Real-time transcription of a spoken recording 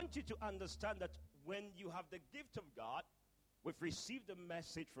want you to understand that when you have the gift of God, we've received the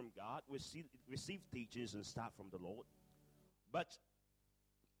message from God, we receive teachings and stuff from the Lord. But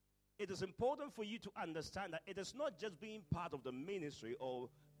it is important for you to understand that it is not just being part of the ministry or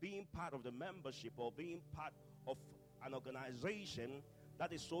being part of the membership or being part of an organization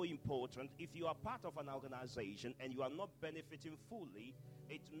that is so important. If you are part of an organization and you are not benefiting fully,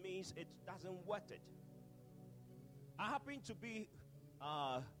 it means it doesn't worth it. I happen to be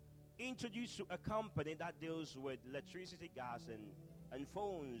introduced to a company that deals with electricity, gas, and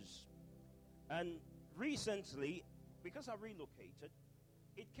phones. And recently, because I relocated,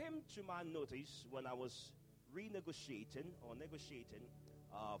 it came to my notice when I was negotiating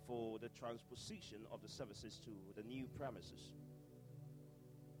for the transposition of the services to the new premises.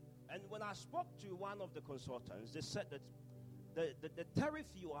 And when I spoke to one of the consultants, they said that the tariff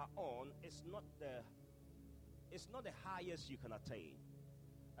you are on is not the highest you can attain.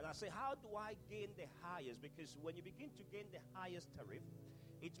 And I say, how do I gain the highest? Because when you begin to gain the highest tariff,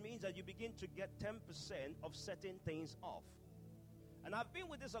 it means that you begin to get 10% of certain things off. And I've been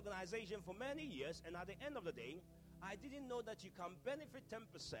with this organization for many years, and at the end of the day, I didn't know that you can benefit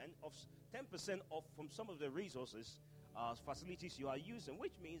 10% off from some of the resources, facilities you are using,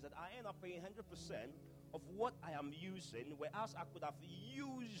 which means that I end up paying 100% of what I am using, whereas I could have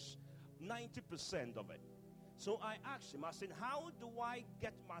used 90% of it. So I asked him, I said, how do I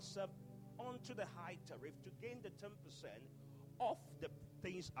get myself onto the high tariff to gain the 10% off the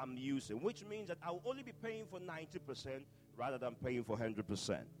things I'm using, which means that I'll only be paying for 90% rather than paying for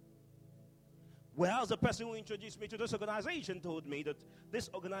 100%. Whereas the person who introduced me to this organization told me that this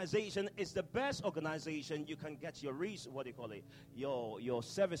organization is the best organization you can get your your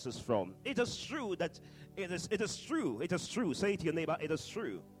services from. It is true that it is true. Say to your neighbor, it is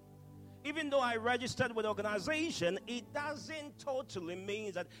true. Even though I registered with the organization, it doesn't totally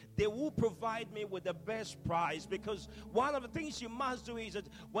mean that they will provide me with the best price, because one of the things you must do is that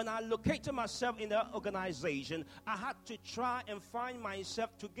when I located myself in the organization, I had to try and find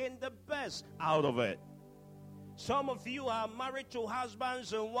myself to gain the best out of it. Some of you are married to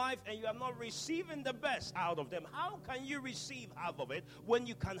husbands and wives, and you are not receiving the best out of them. How can you receive half of it when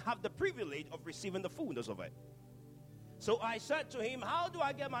you can have the privilege of receiving the fullness of it? So I said to him, how do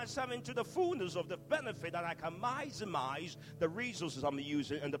I get myself into the fullness of the benefit that I can maximize the resources I'm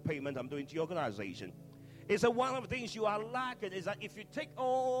using and the payment I'm doing to your organization? He said, one of the things you are lacking is that if you take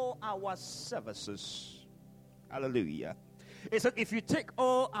all our services, hallelujah. He said, if you take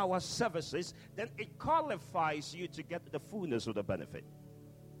all our services, then it qualifies you to get the fullness of the benefit.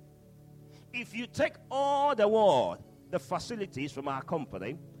 If you take all the facilities from our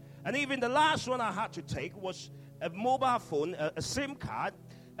company, and even the last one I had to take was a mobile phone, a SIM card.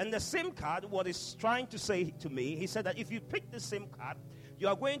 And the SIM card, what it's trying to say to me, he said that if you pick the SIM card, you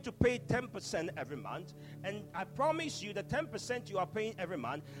are going to pay 10% every month. And I promise you the 10% you are paying every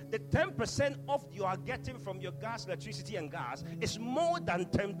month, the 10% off you are getting from your gas, electricity, and gas is more than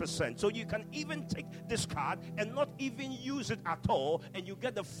 10%. So you can even take this card and not even use it at all, and you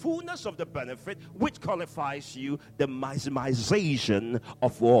get the fullness of the benefit, which qualifies you the maximization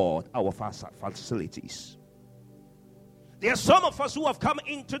of all our facilities. There are some of us who have come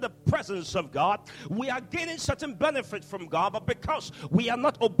into the presence of God. We are gaining certain benefit from God, but because we are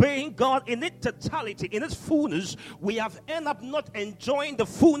not obeying God in its totality, in its fullness, we have ended up not enjoying the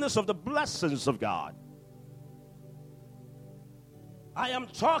fullness of the blessings of God. I am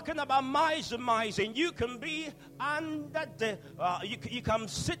talking about maximizing. You can be under you can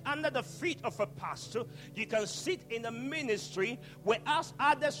sit under the feet of a pastor. You can sit in a ministry, whereas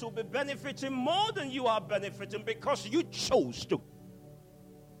others will be benefiting more than you are benefiting because you chose to.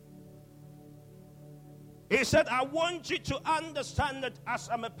 He said, I want you to understand that as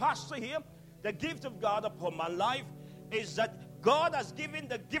I'm a pastor here, the gift of God upon my life is that God has given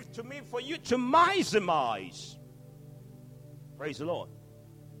the gift to me for you to maximize. Praise the Lord.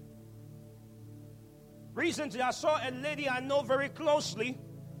 Recently, I saw a lady I know very closely,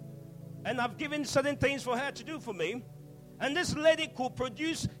 and I've given certain things for her to do for me. And this lady could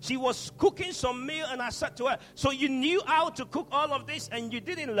produce, she was cooking some meal, and I said to her, so you knew how to cook all of this, and you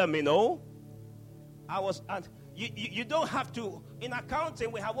didn't let me know? You don't have to. In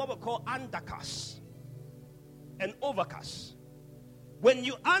accounting, we have what we call undercast and overcast. When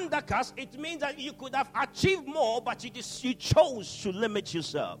you undercast, it means that you could have achieved more, but you chose to limit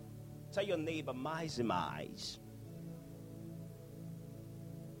yourself. Tell your neighbor, maximize.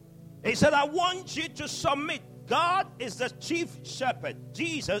 He said, I want you to submit. God is the chief shepherd.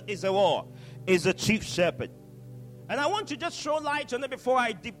 Jesus is the what? Is the chief shepherd. And I want to just throw light on it before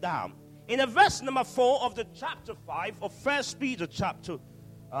I deep down. In verse number 4 of the chapter 5 of 1 Peter chapter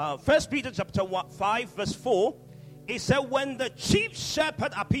 1 Peter chapter 5 verse 4, it said when the chief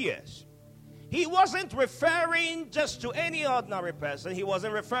shepherd appears, he wasn't referring just to any ordinary person. He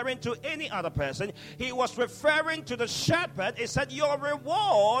wasn't referring to any other person. He was referring to the shepherd. He said your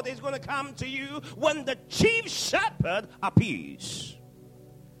reward is going to come to you when the chief shepherd appears.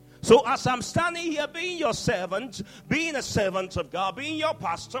 So as I'm standing here being your servant, being a servant of God, being your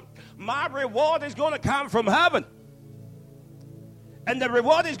pastor, my reward is going to come from heaven. And the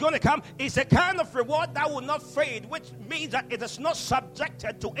reward is going to come. It's a kind of reward that will not fade, which means that it is not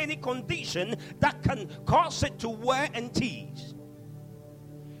subjected to any condition that can cause it to wear and tease.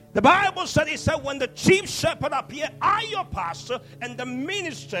 The Bible said, it said, when the chief shepherd appear, I, your pastor, and the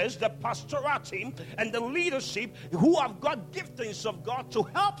ministers, the pastoral team, and the leadership who have got giftings of God to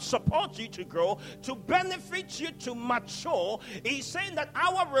help support you to grow, to benefit you to mature, he's saying that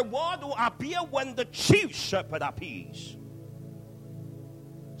our reward will appear when the chief shepherd appears.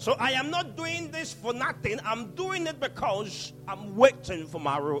 So I am not doing this for nothing. I'm doing it because I'm waiting for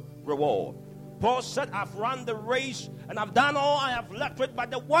my reward. Paul said, I've run the race and I've done all I have left with, but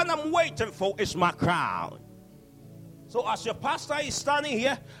the one I'm waiting for is my crown. So as your pastor is standing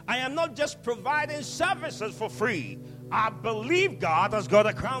here, I am not just providing services for free. I believe God has got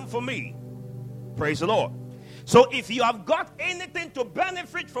a crown for me. Praise the Lord. So if you have got anything to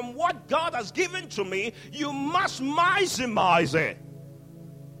benefit from what God has given to me, you must maximize it.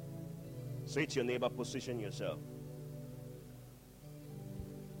 Say to your neighbor, position yourself.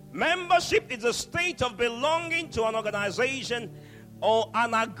 Membership is a state of belonging to an organization or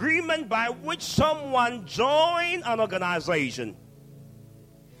an agreement by which someone joins an organization.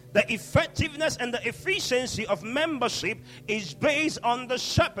 The effectiveness and the efficiency of membership is based on the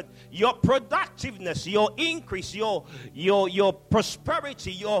shepherd. Your productiveness, your increase, your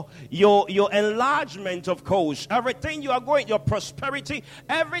prosperity, your enlargement, of course. Everything you are going, your prosperity,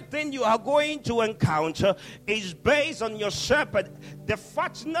 everything you are going to encounter is based on your shepherd. The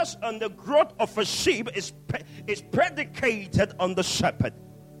fatness and the growth of a sheep is predicated on the shepherd.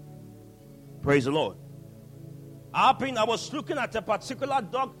 Praise the Lord. I was looking at a particular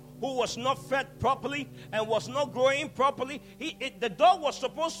dog who was not fed properly and was not growing properly. The dog was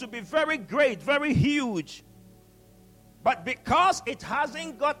supposed to be very great, very huge. But because it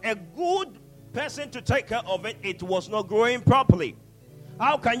hasn't got a good person to take care of it, it was not growing properly.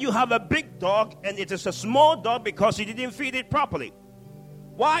 How can you have a big dog and it is a small dog because you didn't feed it properly?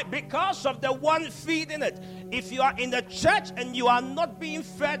 Why? Because of the one feeding it. If you are in the church and you are not being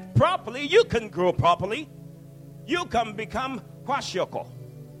fed properly, you can grow properly. You can become kwashiorkor.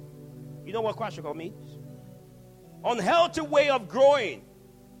 You know what kwashiorkor means? Unhealthy way of growing.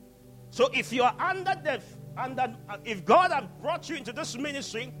 So if you are if God has brought you into this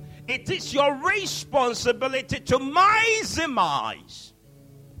ministry, it is your responsibility to maximize.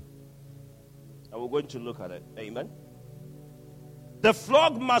 And we're going to look at it. Amen. The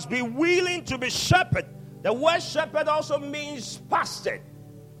flock must be willing to be shepherded. The word shepherd also means pastured.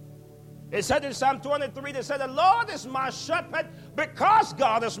 It said in Psalm 23, they said, the Lord is my shepherd. Because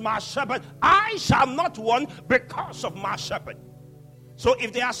God is my shepherd, I shall not want because of my shepherd. So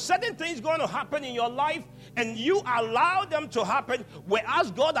if there are certain things going to happen in your life and you allow them to happen,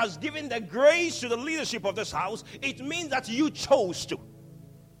 whereas God has given the grace to the leadership of this house, it means that you chose to.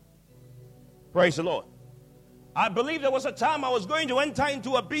 Praise the Lord. I believe there was a time I was going to enter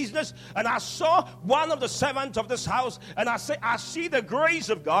into a business and I saw one of the servants of this house and I said, I see the grace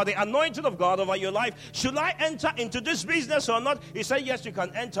of God, the anointing of God over your life. Should I enter into this business or not? He said, yes, you can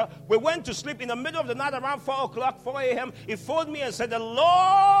enter. We went to sleep in the middle of the night around 4 o'clock, 4 a.m. He phoned me and said, the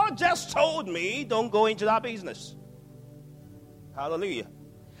Lord just told me don't go into that business. Hallelujah.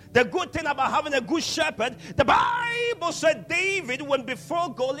 The good thing about having a good shepherd, the Bible said David, when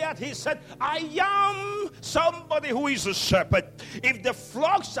before Goliath, he said, I am somebody who is a shepherd. If the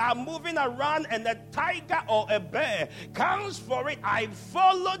flocks are moving around and a tiger or a bear comes for it, I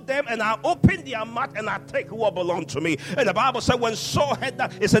follow them and I open their mouth and I take what belongs to me. And the Bible said when Saul had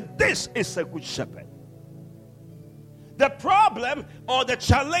that, he said, this is a good shepherd. The problem or the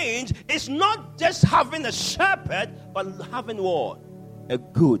challenge is not just having a shepherd, but having what? A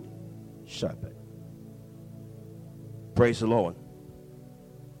good shepherd. Praise the Lord.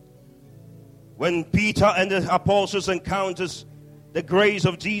 When Peter and the apostles encounters the grace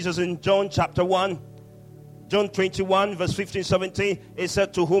of Jesus in John chapter 1, John 21 verse 15, 17, it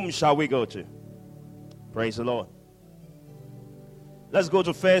said, to whom shall we go to? Praise the Lord. Let's go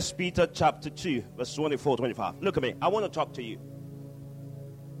to 1 Peter chapter 2 verse 24, 25. Look at me. I want to talk to you.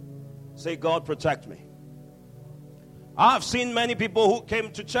 Say, God protect me. I've seen many people who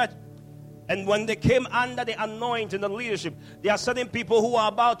came to church And when they came under the anointing, the leadership, there are certain people who are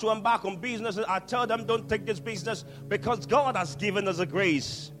about to embark on businesses. I tell them, don't take this business because God has given us a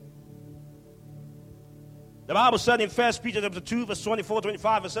grace. The Bible said in 1 Peter chapter 2, verse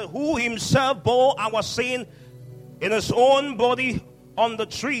 24-25, it said, who himself bore our sin in his own body on the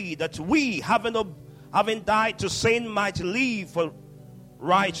tree, that we, having died to sin, might live for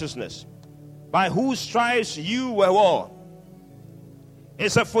righteousness, by whose stripes you were all.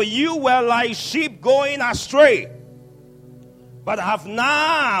 It said, for you were like sheep going astray, but have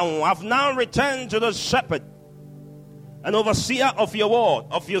now returned to the shepherd and overseer of your word,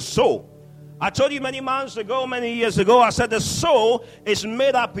 of your soul. I told you many years ago, I said the soul is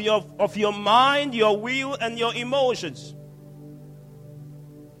made up of your mind, your will, and your emotions.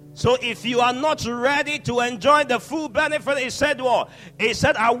 So if you are not ready to enjoy the full benefit, he said what? He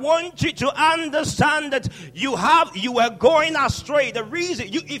said, I want you to understand that you were going astray. The reason,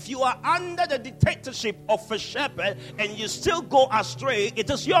 if you are under the dictatorship of a shepherd and you still go astray, it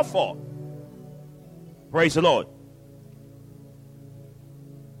is your fault. Praise the Lord.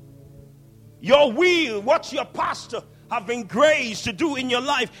 Your will, what your pastor have been graced to do in your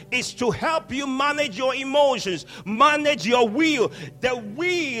life is to help you manage your emotions, manage your will. The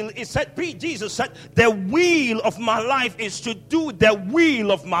will, Jesus said, the will of my life is to do the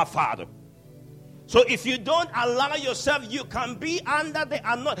will of my Father. So if you don't allow yourself, you can be under the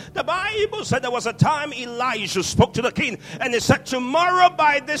anointing. The Bible said there was a time Elijah spoke to the king and he said, tomorrow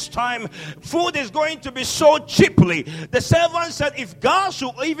by this time, food is going to be sold cheaply. The servant said, if God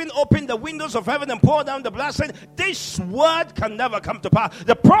should even open the windows of heaven and pour down the blessing, this word can never come to pass.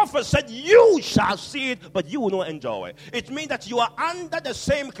 The prophet said, you shall see it, but you will not enjoy it. It means that you are under the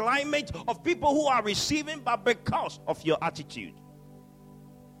same climate of people who are receiving, but because of your attitude.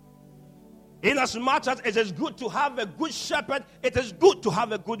 In as much as it is good to have a good shepherd, it is good to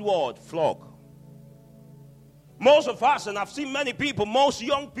have a good word, flock. Most of us, and I've seen many people, most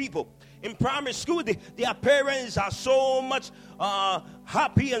young people in primary school, their parents are so much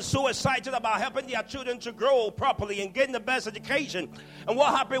happy and so excited about helping their children to grow properly and getting the best education. And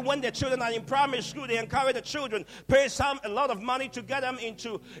what happens when their children are in primary school? They encourage the children, pay a lot of money to get them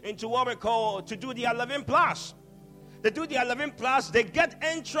into what we call, to do the 11 plus. They do the 11 plus, they get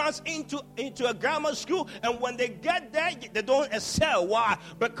entrance into a grammar school, and when they get there, they don't excel. Why?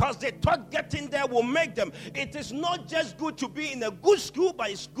 Because they thought getting there will make them. It is not just good to be in a good school, but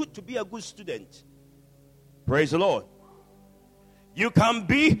it's good to be a good student. Praise the Lord. You can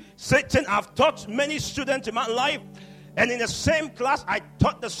be certain. I've taught many students in my life, and in the same class, I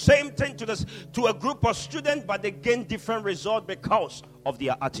taught the same thing to a group of students, but they gain different results because of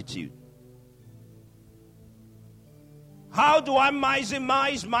their attitude. How do I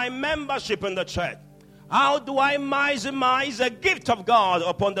maximize my membership in the church? How do I maximize the gift of God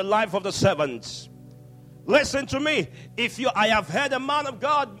upon the life of the servants? Listen to me. I have heard a man of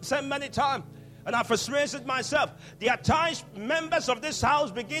God say many times, and I've experienced it myself. There are times members of this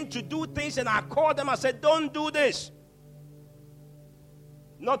house begin to do things, and I call them. I said, don't do this.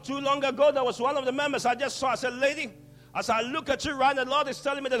 Not too long ago, there was one of the members I just saw. I said, lady, as I look at you right now, the Lord is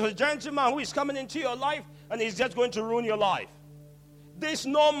telling me there's a gentleman who is coming into your life and he's just going to ruin your life. This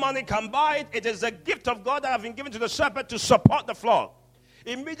no money can buy it. It is a gift of God that I've been given to the shepherd to support the flock.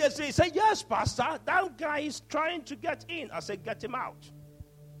 Immediately he said, yes, pastor, that guy is trying to get in. I said, get him out.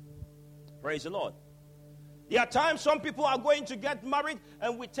 Praise the Lord. There are times some people are going to get married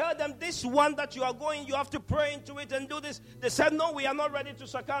and we tell them this one that you are going, you have to pray into it and do this. They said, no, we are not ready to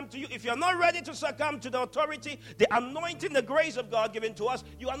succumb to you. If you are not ready to succumb to the authority, the anointing, the grace of God given to us,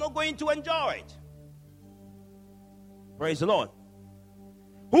 you are not going to enjoy it. Praise the Lord.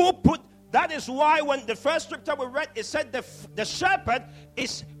 That is why when the first scripture we read, it said the shepherd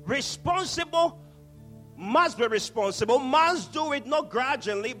is responsible, must be responsible, must do it not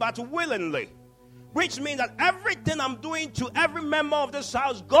grudgingly but willingly. Which means that everything I'm doing to every member of this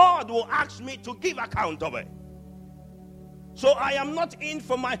house, God will ask me to give account of it. So I am not in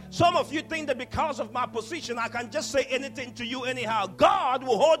for some of you think that because of my position, I can just say anything to you anyhow. God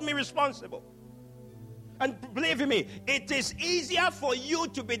will hold me responsible. And believe me, it is easier for you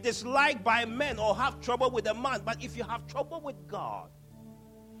to be disliked by men or have trouble with a man. But if you have trouble with God,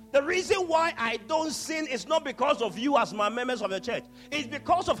 the reason why I don't sin is not because of you as my members of the church. It's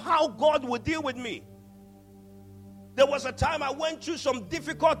because of how God will deal with me. There was a time I went through some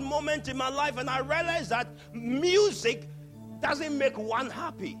difficult moments in my life and I realized that music doesn't make one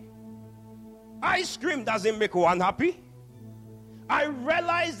happy. Ice cream doesn't make one happy. I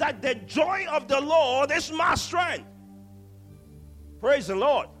realized that the joy of the Lord is my strength. Praise the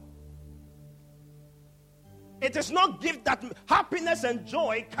Lord. It is not gift that happiness and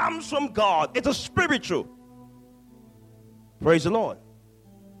joy comes from God. It is spiritual. Praise the Lord.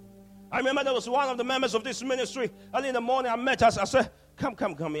 I remember there was one of the members of this ministry. Early in the morning, I met us. I said, come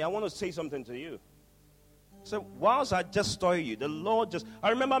here. I want to say something to you. So whilst I just saw you, the Lord just... I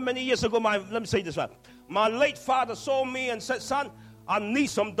remember many years ago, let me say this one. My late father saw me and said, son, I need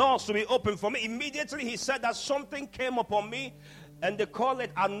some doors to be open for me. Immediately he said that something came upon me, and they call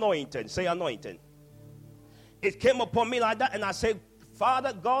it anointing. Say anointing. It came upon me like that, and I said,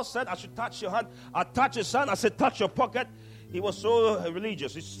 Father, God said I should touch your hand. I touched his hand. I said, touch your pocket. He was so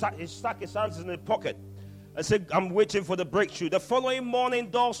religious. He stuck his hands in the pocket. I said, I'm waiting for the breakthrough. The following morning,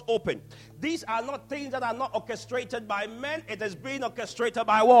 doors opened. These are not things that are not orchestrated by men. It has been orchestrated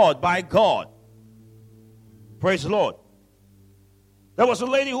by what? By God. Praise the Lord. There was a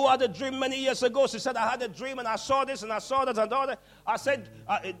lady who had a dream many years ago. She said, I had a dream and I saw this and I saw that and all that. I said,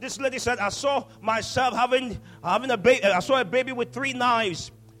 this lady said, I saw myself having a baby. I saw a baby with 3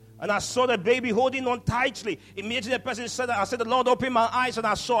 knives. And I saw the baby holding on tightly. Immediately the person said that. I said, the Lord opened my eyes and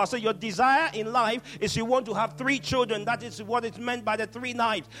I saw. I said, your desire in life is you want to have 3 children. That is what is meant by the 3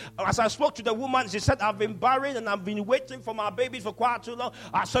 knives. As I spoke to the woman, she said, I've been barren and I've been waiting for my baby for quite too long.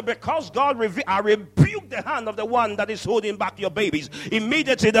 I said, because God revealed, I rebuke the hand of the one that is holding back your babies.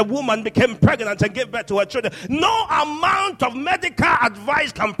 Immediately the woman became pregnant and gave birth to her children. No amount of medical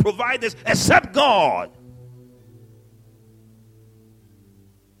advice can provide this except God.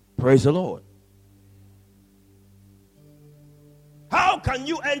 Praise the Lord. How can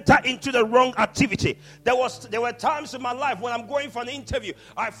you enter into the wrong activity? There were times in my life when I'm going for an interview.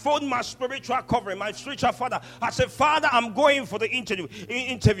 I phoned my spiritual covering, my spiritual father. I said, Father, I'm going for the interview.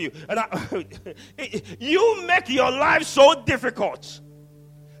 And you make your life so difficult.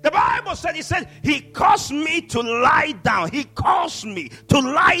 The Bible said, he caused me to lie down. He caused me to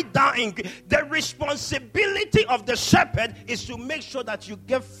lie down. The responsibility of the shepherd is to make sure that you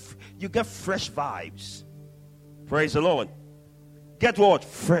get fresh vibes. Praise the Lord. Get what?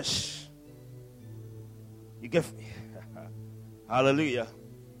 Fresh. You get... Hallelujah.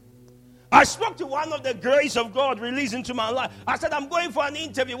 I spoke to one of the grace of God released into my life. I said, I'm going for an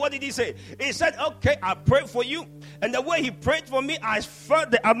interview. What did he say? He said, okay, I prayed for you. And the way he prayed for me, I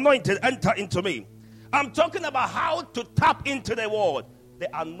felt the anointing enter into me. I'm talking about how to tap into the word, the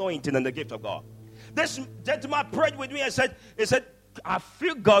anointing and the gift of God. This gentleman prayed with me and he said, I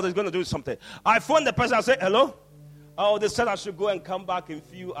feel God is going to do something. I phoned the person. I said, hello? Oh, they said I should go and come back in a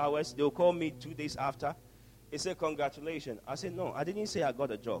few hours. They'll call me 2 days after. He said, congratulations. I said, no, I didn't say I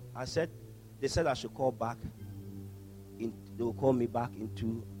got a job. I said, they said I should call back. They will call me back in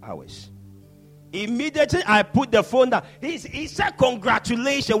 2 hours. Immediately, I put the phone down. He said,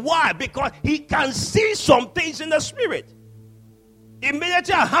 congratulations. Why? Because he can see some things in the spirit.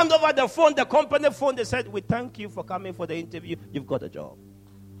 Immediately, I hand over the phone, the company phone. They said, we thank you for coming for the interview. You've got a job.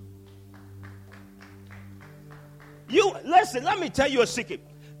 Listen, let me tell you a secret.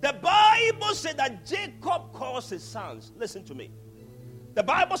 The Bible said that Jacob calls his sons. Listen to me. The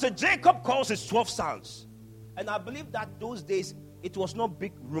Bible said Jacob calls his 12 sons. And I believe that those days, it was not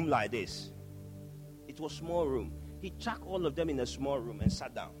big room like this. It was small room. He chucked all of them in a small room and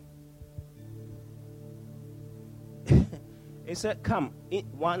sat down. He said, come,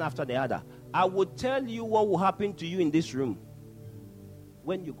 one after the other. I will tell you what will happen to you in this room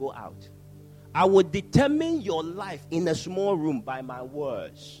when you go out. I will determine your life in a small room by my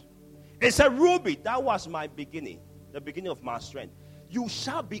words. It's a ruby. That was my beginning, the beginning of my strength. You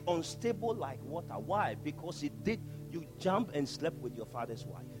shall be unstable like water. Why? Because you jumped and slept with your father's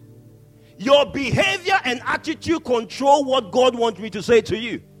wife. Your behavior and attitude control what God wants me to say to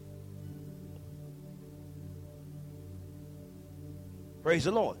you. Praise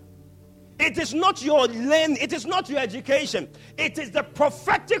the Lord. It is not your lane. It is not your education. It is the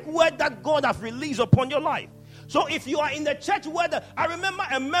prophetic word that God has released upon your life. So if you are in the church where I remember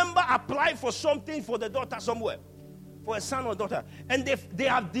a member applied for something for the daughter somewhere, for a son or daughter, and they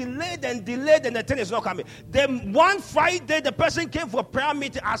have delayed and the thing is not coming. Then one Friday, the person came for a prayer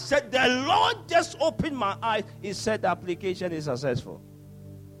meeting. I said, the Lord just opened my eyes. He said the application is successful.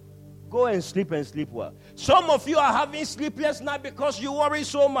 Go and sleep well. Some of you are having sleepless night because you worry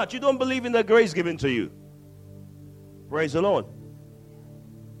so much. You don't believe in the grace given to you. Praise the Lord.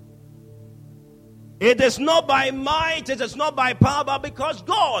 It is not by might, it is not by power, but because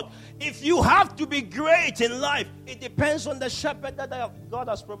God. If you have to be great in life, it depends on the shepherd that God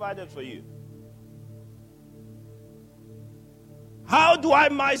has provided for you. How do I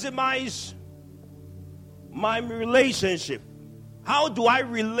maximize my relationship? How do I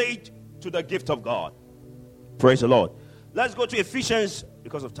relate to the gift of God? Praise the Lord. Let's go to Ephesians,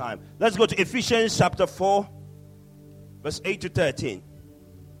 because of time. Let's go to Ephesians chapter 4. verse 8 to 13.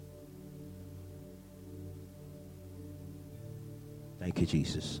 Thank you,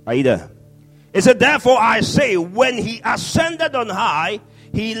 Jesus. Are you there? It said, therefore I say, when he ascended on high,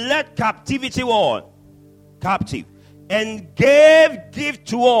 he led captivity all captive, and gave gift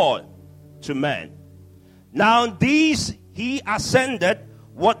to all, to men. Now these he ascended.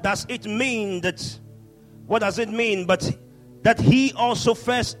 What does it mean? What does it mean? But that he also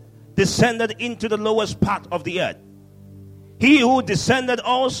first descended into the lowest part of the earth. He who descended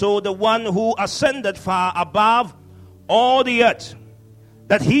also, the one who ascended far above all the earth,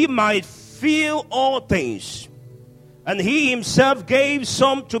 that he might fill all things. And he himself gave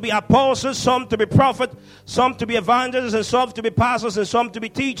some to be apostles, some to be prophets, some to be evangelists, and some to be pastors, and some to be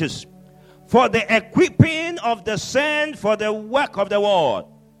teachers, for the equipping of the saints, for the work of the word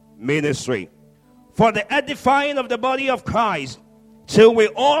ministry, for the edifying of the body of Christ, till we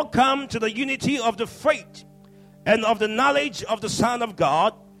all come to the unity of the faith and of the knowledge of the Son of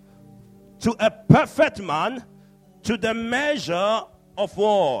God, to a perfect man, to the measure of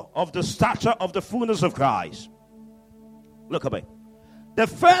all, of the stature of the fullness of Christ. Look at me. The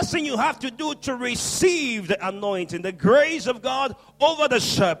first thing you have to do to receive the anointing, the grace of God over the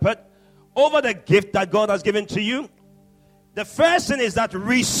shepherd, over the gift that God has given to you, the first thing is that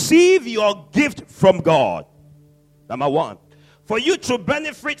receive your gift from God. Number one. For you to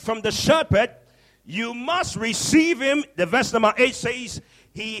benefit from the shepherd, you must receive him. The verse number 8 says,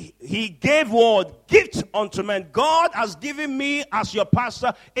 He gave what? Gift unto men. God has given me as your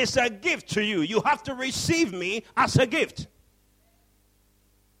pastor. It's a gift to you. You have to receive me as a gift.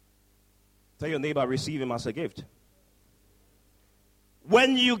 Tell your neighbor, receive him as a gift.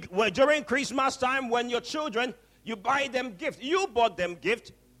 During Christmas time, when your children, you buy them gift. You bought them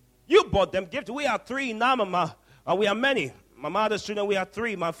gift. You bought them gift. We are 3 now, Mama. We are many. My mother's children, we are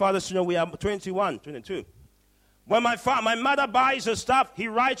 3. My father's children, we are 21, 22. When my mother buys her stuff, he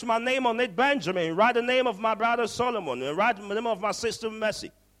writes my name on it, Benjamin. Write the name of my brother Solomon. And write the name of my sister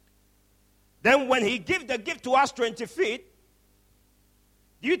Mercy. Then when he gives the gift to us 20 feet,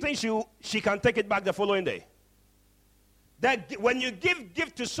 do you think she can take it back the following day? That when you give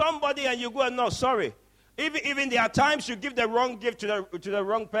gift to somebody and you go, no, sorry. Even there are times you give the wrong gift to the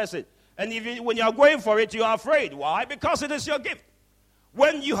wrong person. And even when you are going for it, you are afraid. Why? Because it is your gift.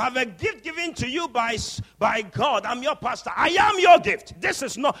 When you have a gift given to you by God, I'm your pastor. I am your gift. This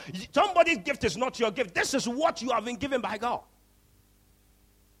is not, somebody's gift is not your gift. This is what you have been given by God.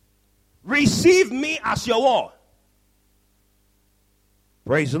 Receive me as your all.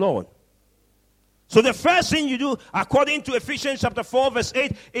 Praise the Lord. So the first thing you do, according to Ephesians chapter 4, verse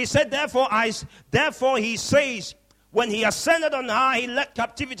 8, he said, therefore he says, when he ascended on high, he led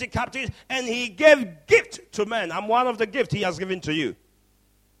captivity captive, and he gave gift to men. I'm one of the gifts he has given to you.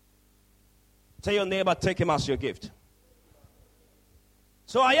 Tell your neighbor, take him as your gift.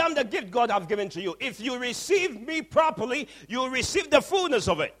 So I am the gift God has given to you. If you receive me properly, you will receive the fullness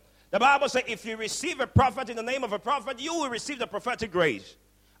of it. The Bible says if you receive a prophet in the name of a prophet, you will receive the prophetic grace.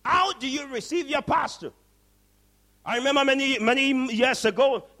 How do you receive your pastor? I remember many years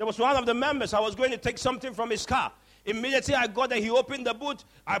ago, there was one of the members. I was going to take something from his car. Immediately I got there, he opened the boot.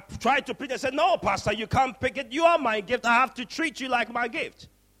 I tried to pick it. I said, no, pastor, you can't pick it. You are my gift. I have to treat you like my gift.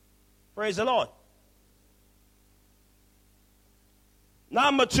 Praise the Lord.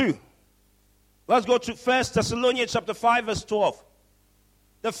 Number 2. Let's go to 1 Thessalonians chapter 5, verse 12.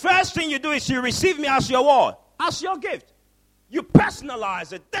 The first thing you do is you receive me as your what? As your gift. You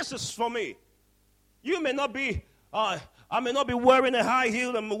personalize it. This is for me. You may not be, I may not be wearing a high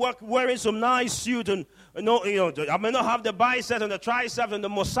heel and wearing some nice suit and I may not have the bicep and the tricep and the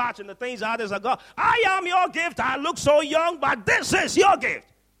mustache and the things others have got. I am your gift. I look so young, but this is your gift.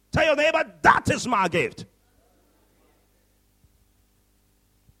 Tell your neighbor, that is my gift.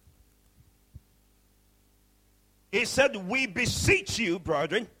 He said, we beseech you,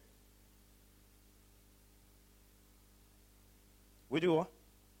 brethren. We do what?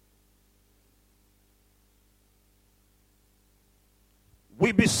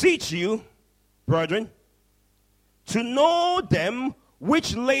 We beseech you, brethren, to know them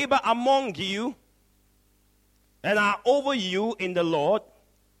which labor among you and are over you in the Lord,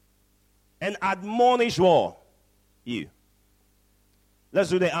 and admonish you.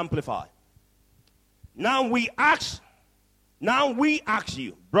 Let's do the Amplify. Now we ask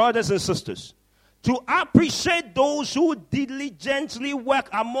you, brothers and sisters, to appreciate those who diligently work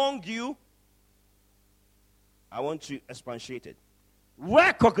among you. I want to expatiate it.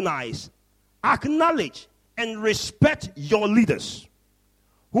 Recognize, acknowledge, and respect your leaders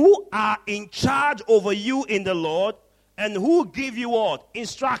who are in charge over you in the Lord and who give you what?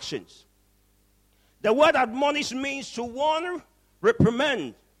 Instructions. The word admonish means to warn,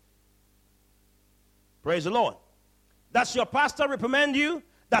 reprimand. Praise the Lord. Does your pastor reprimand you?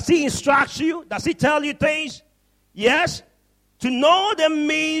 Does he instruct you? Does he tell you things? Yes. To know them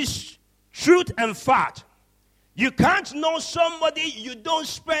means truth and fact. You can't know somebody you don't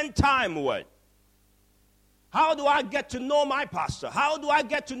spend time with. How do I get to know my pastor? How do I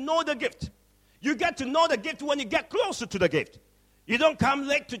get to know the gift? You get to know the gift when you get closer to the gift. You don't come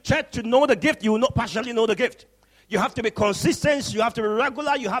late to church to know the gift. You will not partially know the gift. You have to be consistent. You have to be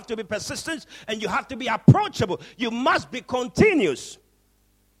regular. You have to be persistent. And you have to be approachable. You must be continuous.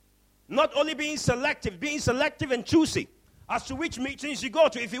 Not only being selective and choosy as to which meetings you go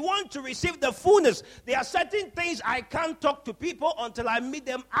to. If you want to receive the fullness, there are certain things I can't talk to people until I meet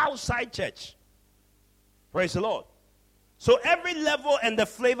them outside church. Praise the Lord. So every level and the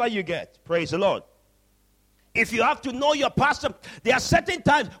flavor you get. Praise the Lord. If you have to know your pastor, there are certain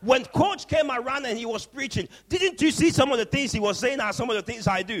times when coach came around and he was preaching. Didn't you see some of the things he was saying are some of the things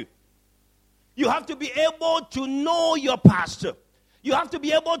I do? You have to be able to know your pastor. You have to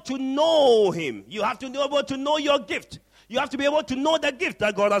be able to know him. You have to be able to know your gift. You have to be able to know the gift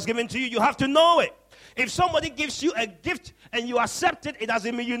that God has given to you. You have to know it. If somebody gives you a gift and you accept it, it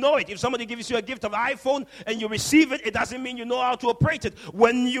doesn't mean you know it. If somebody gives you a gift of iPhone and you receive it, it doesn't mean you know how to operate it.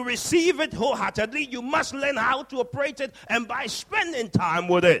 When you receive it wholeheartedly, you must learn how to operate it, and by spending time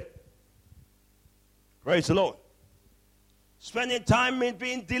with it. Praise the Lord. Spending time means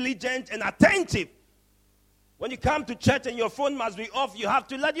being diligent and attentive. When you come to church and your phone must be off, you have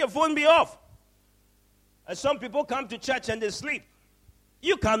to let your phone be off. And some people come to church and they sleep.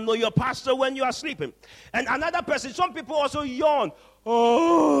 You can know your pastor when you are sleeping. And another person, some people also yawn.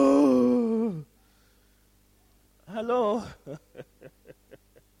 Oh, hello.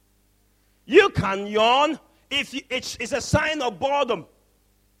 You can yawn if it's a sign of boredom.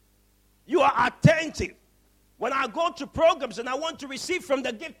 You are attentive. When I go to programs and I want to receive from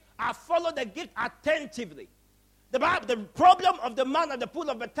the gift, I follow the gift attentively. The problem of the man at the pool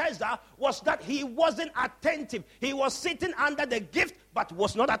of Bethesda was that he wasn't attentive. He was sitting under the gift, but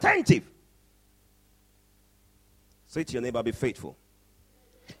was not attentive. Say to your neighbor, be faithful.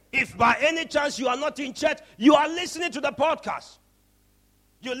 If by any chance you are not in church, you are listening to the podcast.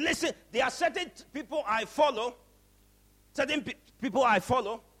 You listen. There are certain people I follow.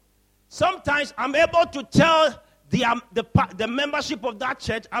 Sometimes I'm able to tell the membership of that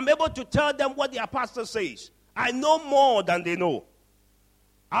church, I'm able to tell them what their pastor says. I know more than they know.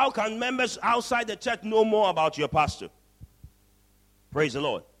 How can members outside the church know more about your pastor? Praise the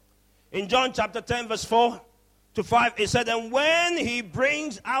Lord. In John chapter 10, verse 4 to 5, it said, and when he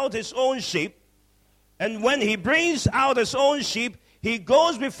brings out his own sheep, he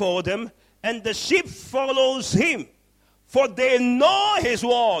goes before them, and the sheep follows him, for they know his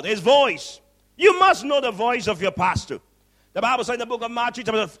word, his voice. You must know the voice of your pastor. The Bible says in the book of Matthew,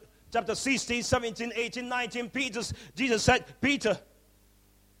 chapter 16, 17, 18, 19, Jesus said, Peter,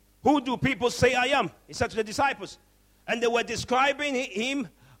 who do people say I am? He said to the disciples. And they were describing him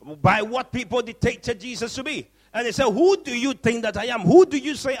by what people dictated Jesus to be. And they said, who do you think that I am? Who do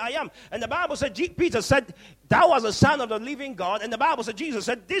you say I am? And the Bible said, Peter said, thou was the Son of the living God. And the Bible said, Jesus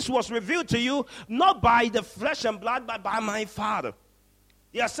said, this was revealed to you not by the flesh and blood, but by my Father.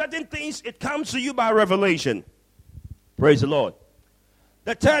 There are certain things, it comes to you by revelation. Praise the Lord.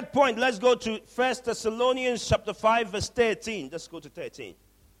 The third point, let's go to 1 Thessalonians chapter 5, verse 13. Let's go to 13.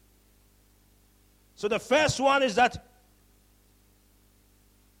 So the first one is that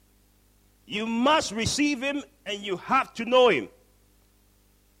you must receive him and you have to know him.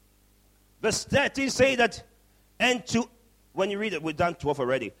 Verse 13 say that, when you read it, we've done 12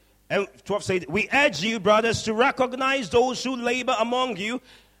 already. And 12 says, we urge you, brothers, to recognize those who labor among you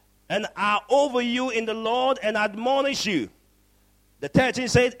and are over you in the Lord and admonish you. The 13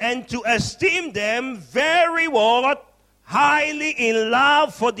 says, and to esteem them very what? Highly in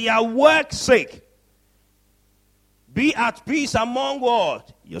love for their work's sake. Be at peace among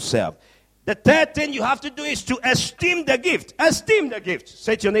what? Yourself. The third thing you have to do is to esteem the gift. Esteem the gift.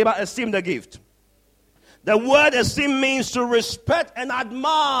 Say to your neighbor, esteem the gift. The word esteem means to respect and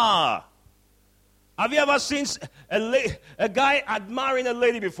admire. Have you ever seen a guy admiring a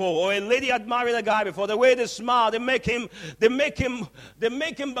lady before, or a lady admiring a guy before? The way they smile, they make him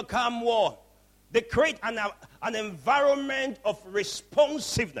become what? They create an environment of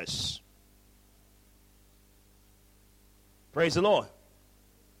responsiveness. Praise the Lord.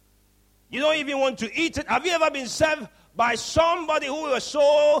 You don't even want to eat it. Have you ever been served by somebody who was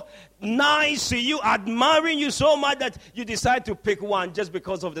so nice to you, admiring you so much that you decide to pick one just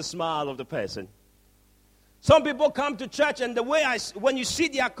because of the smile of the person? Some people come to church, and the way when you see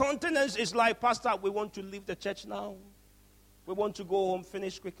their countenance, is like, Pastor, we want to leave the church now. We want to go home,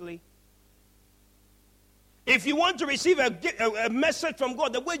 finish quickly. If you want to receive a message from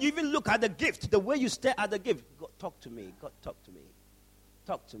God, the way you even look at the gift, the way you stare at the gift, God, talk to me. God, talk to me.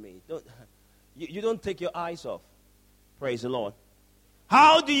 Talk to me. You don't take your eyes off. Praise the Lord.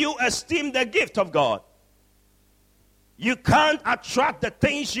 How do you esteem the gift of God? You can't attract the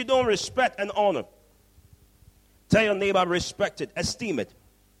things you don't respect and honor. Tell your neighbor, respect it, esteem it.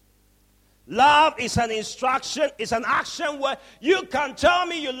 Love is an instruction, it's an action where you can tell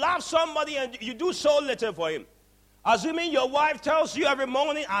me you love somebody and you do so little for him. Assuming your wife tells you every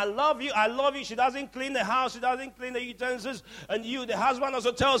morning, I love you, I love you. She doesn't clean the house, she doesn't clean the utensils. And you, the husband,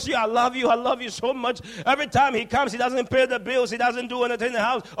 also tells you, I love you so much. Every time he comes, he doesn't pay the bills, he doesn't do anything in the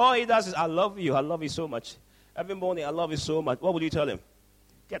house. All he does is, I love you so much. Every morning, I love you so much. What would you tell him?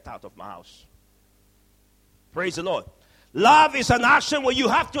 Get out of my house. Praise the Lord. Love is an action where you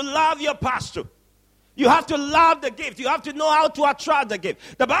have to love your pastor. You have to love the gift. You have to know how to attract the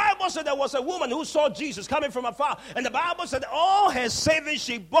gift. The Bible said there was a woman who saw Jesus coming from afar. And the Bible said all her savings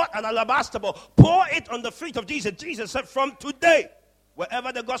she bought an alabaster bowl. Pour it on the feet of Jesus. Jesus said, from today,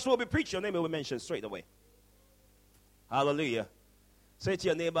 wherever the gospel will be preached, your name will be mentioned straight away. Hallelujah. Say to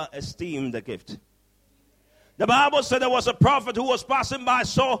your neighbor, esteem the gift. The Bible said there was a prophet who was passing by,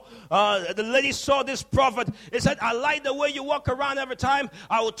 the lady saw this prophet. He said, I like the way you walk around every time.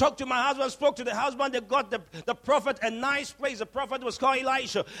 I will talk to my husband, spoke to the husband. They got the prophet a nice place. The prophet was called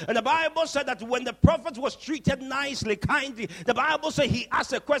Elisha. And the Bible said that when the prophet was treated nicely, kindly, the Bible said he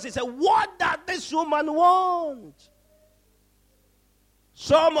asked a question. He said, what does this woman want?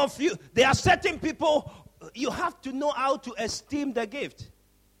 Some of you, there are certain people, you have to know how to esteem the gift.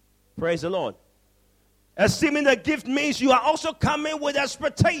 Praise the Lord. Esteeming the gift means you are also coming with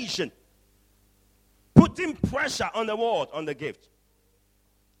expectation. Putting pressure on the word, on the gift.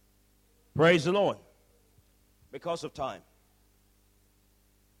 Praise the Lord. Because of time.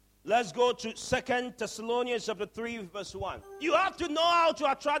 Let's go to 2 Thessalonians chapter 3 verse 1. You have to know how to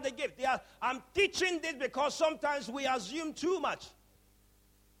attract the gift. I'm teaching this because sometimes we assume too much.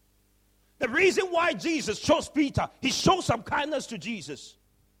 The reason why Jesus chose Peter, he showed some kindness to Jesus.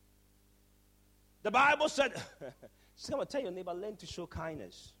 The Bible said, someone tell your neighbor, learn to show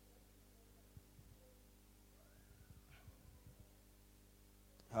kindness.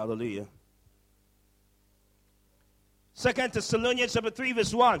 Hallelujah. 2 Thessalonians chapter 3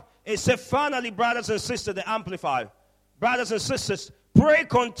 verse 1. It said, finally, brothers and sisters, the Amplified. Brothers and sisters, pray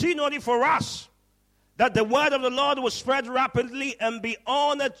continually for us, that the word of the Lord will spread rapidly and be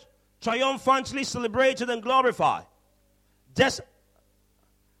honored, triumphantly celebrated and glorified. Just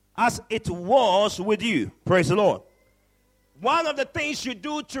as it was with you. Praise the Lord. One of the things you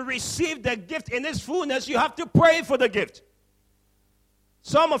do to receive the gift in its fullness, you have to pray for the gift.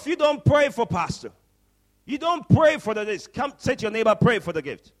 Some of you don't pray for pastor. You don't pray for the gift. Come, say to your neighbor, pray for the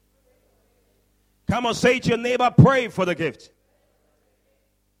gift. Come on, say to your neighbor, pray for the gift.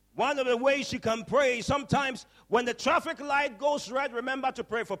 One of the ways you can pray, sometimes when the traffic light goes red, remember to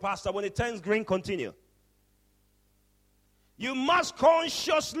pray for pastor. When it turns green, continue. You must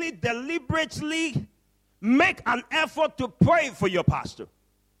consciously, deliberately make an effort to pray for your pastor.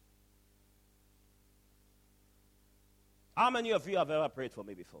 How many of you have ever prayed for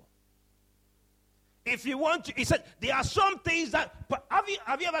me before? If you want to, he said, there are some things that, have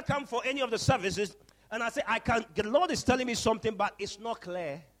you ever come for any of the services, and I say, the Lord is telling me something, but it's not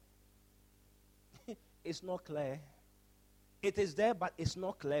clear. It's not clear. It is there, but it's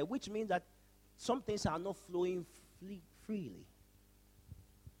not clear, which means that some things are not flowing freely.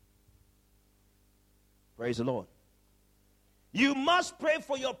 Praise the Lord. You must pray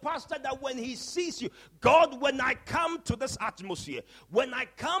for your pastor that when he sees you, God, when I come to this atmosphere, when I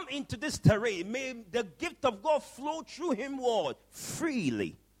come into this terrain, may the gift of God flow through him, Lord,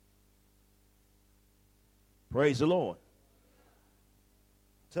 freely. Praise the Lord.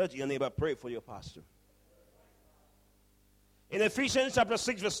 Tell your neighbor, pray for your pastor. In Ephesians chapter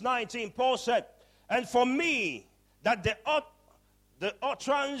 6 verse 19, Paul said, and for me, that the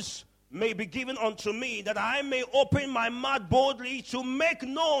utterance may be given unto me, that I may open my mouth boldly to make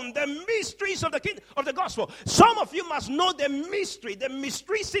known the mysteries of the kingdom of the gospel. Some of you must know the mystery. The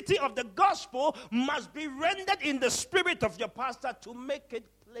mysticity of the gospel must be rendered in the spirit of your pastor to make it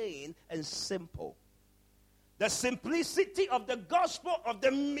plain and simple. The simplicity of the gospel, of the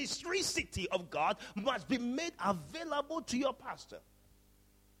mysticity of God, must be made available to your pastor.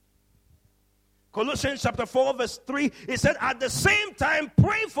 Colossians chapter 4 verse 3, it said, at the same time,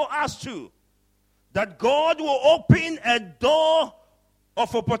 pray for us too, that God will open a door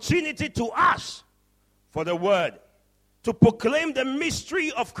of opportunity to us for the word, to proclaim the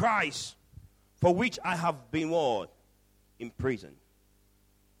mystery of Christ, for which I have been what? Imprisoned.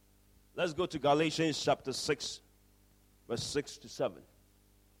 Let's go to Galatians chapter 6, verse 6 to 7.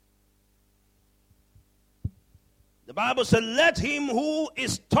 The Bible said, let him who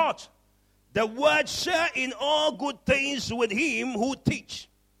is taught the word share in all good things with him who teach.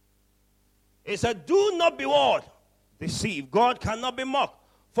 It said, do not be what? Deceived. God cannot be mocked.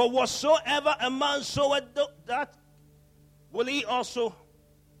 For whatsoever a man soweth, that will he also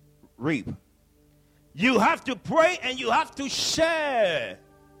reap. You have to pray and you have to share.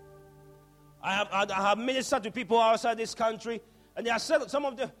 I have ministered to people outside this country, and they are said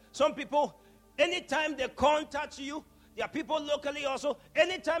some people, anytime they contact you, there are people locally also,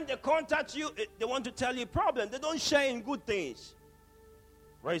 anytime they contact you, they want to tell you problem. They don't share in good things.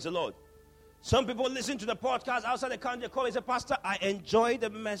 Praise the Lord. Some people listen to the podcast outside the country, they call and say, Pastor, I enjoyed the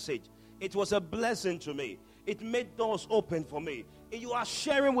message. It was a blessing to me. It made doors open for me. You are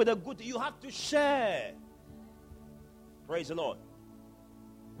sharing with a good thing. You have to share. Praise the Lord.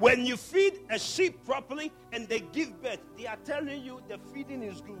 When you feed a sheep properly and they give birth, they are telling you the feeding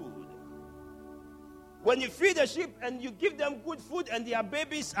is good. When you feed a sheep and you give them good food and their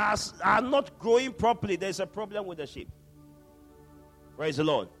babies are not growing properly, there's a problem with the sheep. Praise the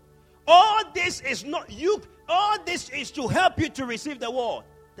Lord. All this is not you. All this is to help you to receive the word,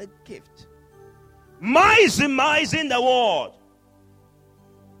 the gift. Maximizing the word.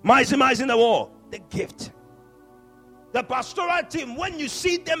 Maximizing the word, the gift. The pastoral team, when you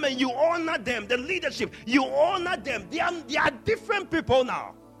see them and you honor them, the leadership, you honor them. They are different people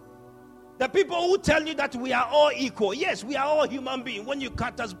now. The people who tell you that we are all equal. Yes, we are all human beings. When you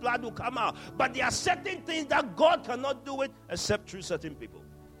cut us, blood will come out. But there are certain things that God cannot do it except through certain people.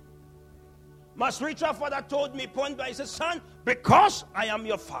 My spiritual father told me, point blank, he said, son, because I am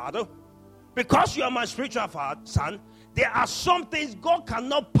your father, because you are my spiritual son, there are some things God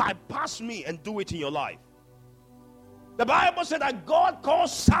cannot bypass me and do it in your life. The Bible said that God called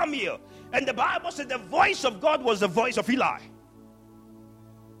Samuel, and the Bible said the voice of God was the voice of Eli.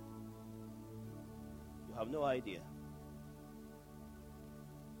 You have no idea.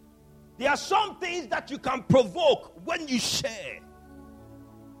 There are some things that you can provoke when you share.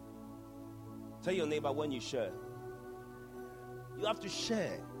 Tell your neighbor, when you share, you have to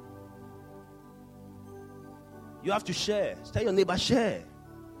share. You have to share. Tell your neighbor, share.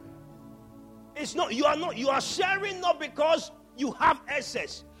 It's not, you are sharing not because you have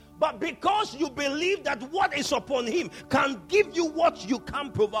excess, but because you believe that what is upon him can give you what you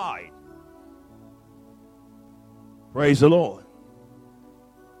can provide. Praise the Lord.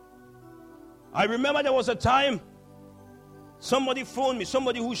 I remember there was a time somebody phoned me,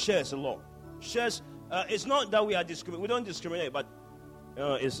 somebody who shares a lot. Shares, it's not that we are discriminating. We don't discriminate, but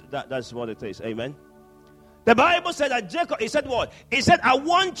that's what it is. Amen. The Bible said that Jacob, he said what? He said, I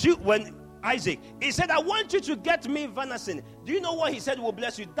want you, when Isaac, he said, I want you to get me venison. Do you know what he said will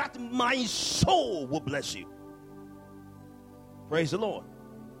bless you? That my soul will bless you. Praise the Lord.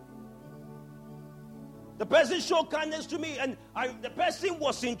 The person showed kindness to me, and the person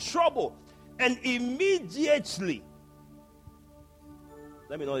was in trouble. And immediately,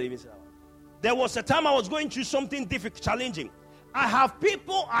 let me not even say that. There was a time I was going through something difficult, challenging. I have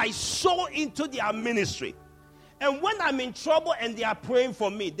people I sow into their ministry. And when I'm in trouble and they are praying for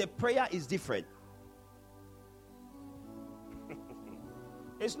me, the prayer is different.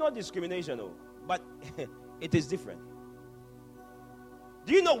 It's not discrimination, no, but it is different.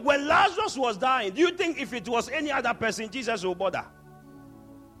 Do you know, when Lazarus was dying, do you think if it was any other person, Jesus would bother?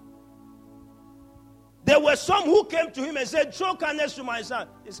 There were some who came to him and said, show kindness to my son.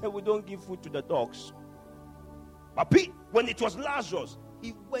 He said, we don't give food to the dogs. But when it was Lazarus,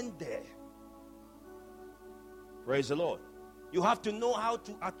 he went there. Praise the Lord. You have to know how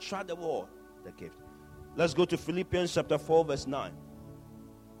to attract the word, the gift. Let's go to Philippians chapter 4, verse 9.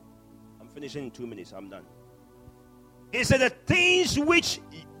 I'm finishing in 2 minutes. I'm done. It said, the things which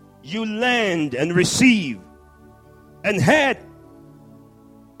you learned and received and heard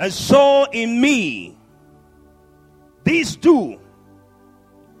and saw in me, these do,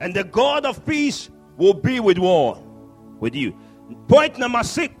 and the God of peace will be with you. Point number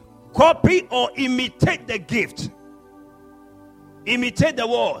 6, copy or imitate the gift. Imitate the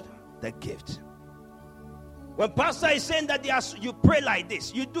word, the gift. When pastor is saying that you pray like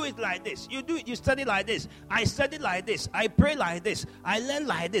this, you do it like this, you study like this, I study like this, I pray like this, I learn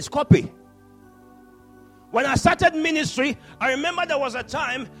like this, copy. When I started ministry, I remember there was a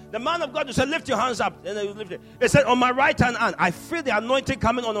time the man of God said, lift your hands up. And he lifted. He said, on my right hand, I feel the anointing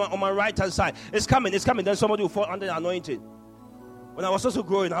coming on my right hand side. It's coming. Then somebody will fall under the anointing. When I was also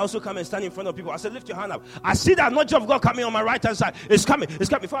growing, I also come and stand in front of people. I said, lift your hand up. I see that anointing of God coming on my right hand side. It's coming. It's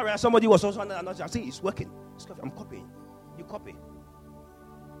coming. Before I realized somebody was also under anointing, I see it's working. It's coming. I'm copying. You copy.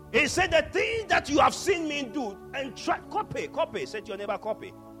 He said, the thing that you have seen me do, and try, copy. Say to your neighbor,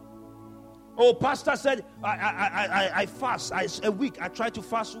 copy. Oh, pastor said, I fast. A week, I try to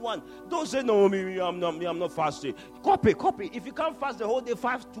fast one. Don't say, no, I'm not fasting. Copy. If you can't fast the whole day,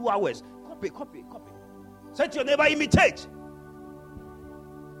 2 hours. Copy. Say to your neighbor, imitate.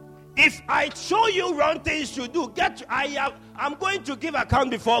 If I show you wrong things to do, I'm going to give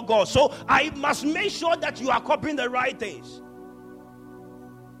account before God. So I must make sure that you are copying the right things.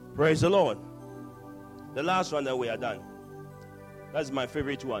 Praise the Lord. The last one that we are done. That's my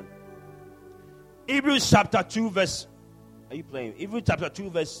favorite one. Hebrews chapter 2 verse. Are you playing? Hebrews chapter 2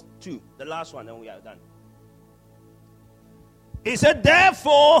 verse 2. The last one, and we are done. He said,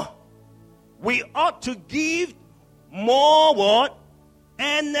 therefore, we ought to give more what?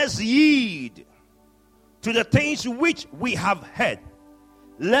 Earnest heed to the things which we have heard,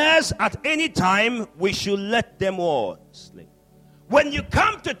 lest at any time we should let them all slip. When you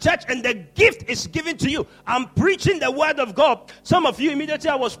come to church and the gift is given to you, I'm preaching the word of God. Some of you immediately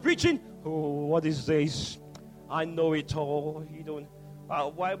I was preaching, oh, what is this? I know it all. You don't.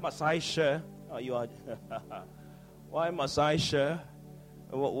 Why must I share? Why must I share?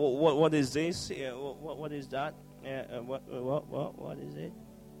 What is this? What is that? What is it?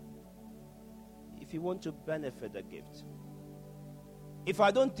 If you want to benefit the gift, if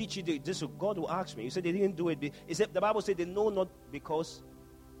I don't teach you this, God will ask me. You said they didn't do it. He said, the Bible said they know not because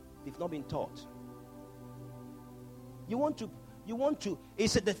they've not been taught. You want to. He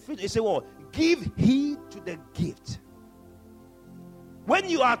said well, give heed to the gift. When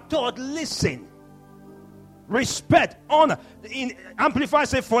you are taught, listen, respect, honor. In Amplify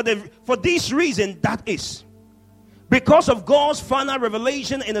say for this reason, that is. Because of God's final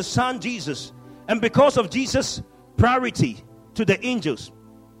revelation in the Son Jesus, and because of Jesus' priority to the angels,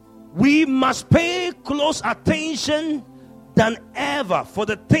 we must pay close attention than ever for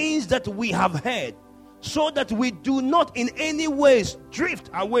the things that we have heard, so that we do not in any ways drift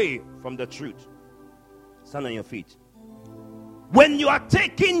away from the truth. Stand on your feet. When you are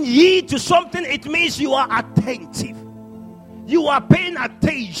taking heed to something, it means you are attentive. You are paying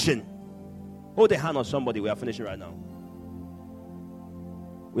attention. Hold a hand on somebody. We are finishing right now.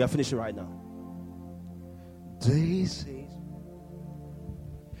 This is.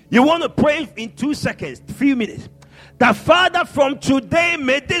 You want to pray in 2 seconds, 3 minutes. That Father, from today,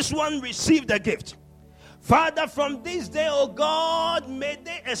 may this one receive the gift. Father, from this day, oh God, may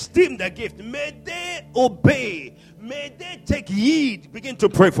they esteem the gift. May they obey. May they take heed. Begin to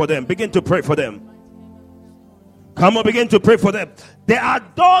pray for them. Come on, begin to pray for them. There are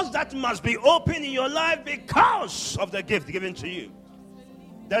doors that must be open in your life because of the gift given to you.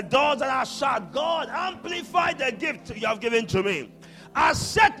 The doors that are shut, God, amplify the gift you have given to me.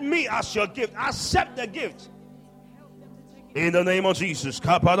 Accept me as your gift. Accept the gift. In the name of Jesus.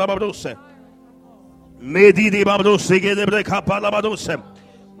 My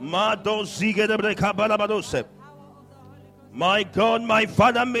God, my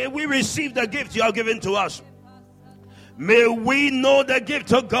Father, may we receive the gift you have given to us. May we know the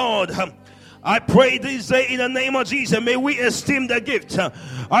gift of God. I pray this day in the name of Jesus, may we esteem the gift.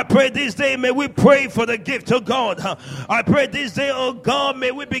 I pray this day, may we pray for the gift of God. I pray this day, oh God,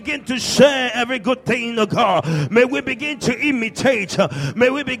 may we begin to share every good thing of God. May we begin to imitate. May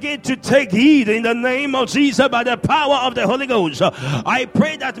we begin to take heed in the name of Jesus by the power of the Holy Ghost. I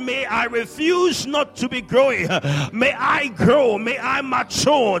pray that may I refuse not to be growing. May I grow. May I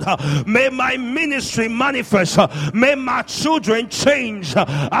mature. May my ministry manifest. May my children change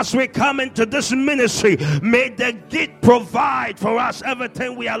as we come into this ministry. May the gift provide for us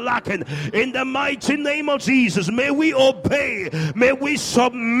everything we are lacking. In the mighty name of Jesus, may we obey. May we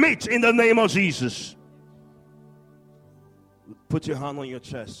submit in the name of Jesus. Put your hand on your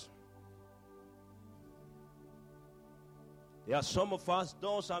chest. There are some of us,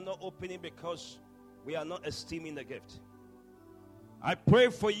 doors are not opening because we are not esteeming the gift. I pray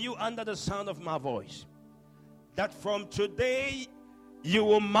for you under the sound of my voice, that from today you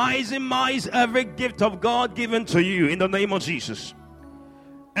will maximize every gift of God given to you in the name of Jesus.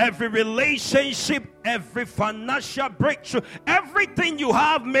 Every relationship, every financial breakthrough, everything you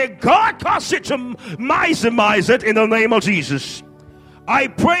have, may God cause you to maximize it in the name of Jesus. I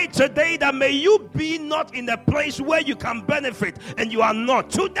pray today that may you be not in a place where you can benefit and you are not.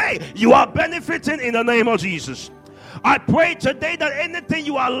 Today, you are benefiting in the name of Jesus. I pray today that anything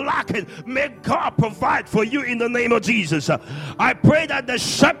you are lacking, may God provide for you in the name of Jesus. I pray that the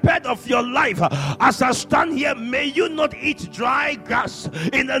shepherd of your life, as I stand here, may you not eat dry grass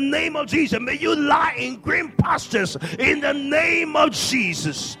in the name of Jesus. May you lie in green pastures in the name of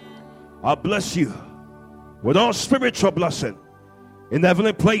Jesus. I bless you with all spiritual blessing in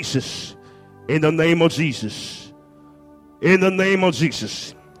heavenly places in the name of Jesus. In the name of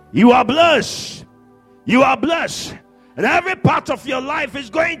Jesus. You are blessed. You are blessed. And every part of your life is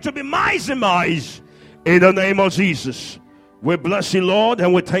going to be maximized in the name of Jesus. We bless you, Lord,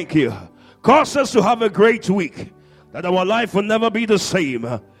 and we thank you. Cause us to have a great week, that our life will never be the same.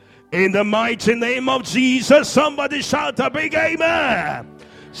 In the mighty name of Jesus, somebody shout a big amen.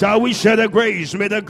 Shall we share the grace? May the